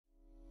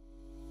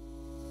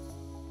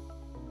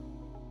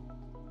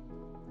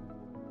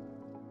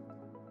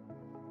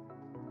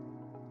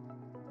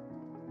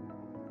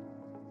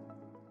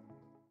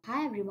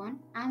Hi everyone,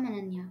 I'm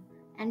Ananya,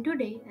 and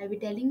today I'll be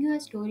telling you a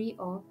story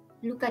of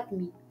Look at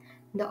Me.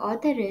 The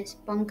author is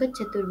Pankaj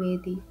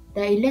Chaturvedi,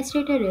 the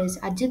illustrator is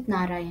Ajit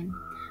Narayan,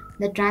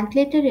 the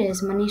translator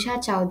is Manisha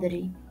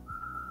Chowdhury.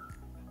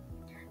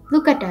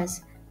 Look at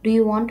us. Do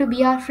you want to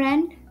be our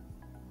friend?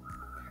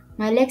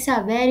 My legs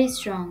are very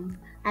strong.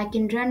 I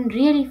can run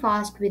really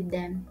fast with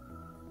them.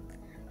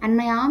 And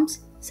my arms,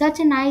 such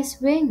a nice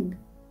wing.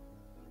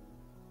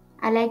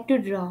 I like to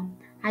draw.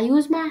 I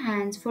use my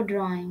hands for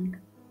drawing.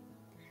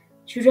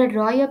 Should I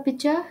draw your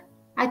picture?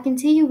 I can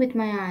see you with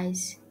my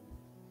eyes.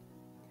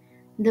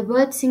 The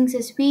bird sings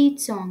a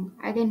sweet song.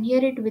 I can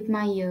hear it with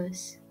my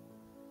ears.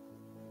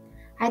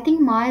 I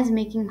think Ma is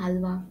making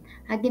halwa.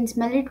 I can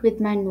smell it with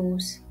my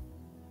nose.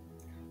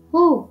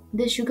 Oh,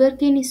 the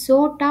sugarcane is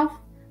so tough,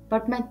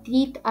 but my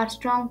teeth are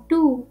strong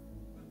too.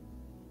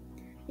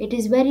 It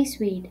is very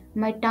sweet.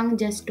 My tongue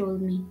just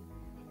told me.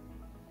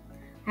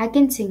 I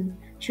can sing.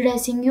 Should I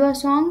sing you a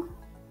song?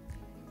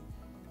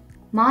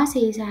 Ma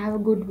says I have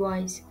a good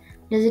voice.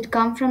 Does it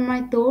come from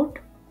my throat?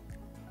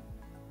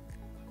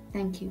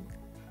 Thank you.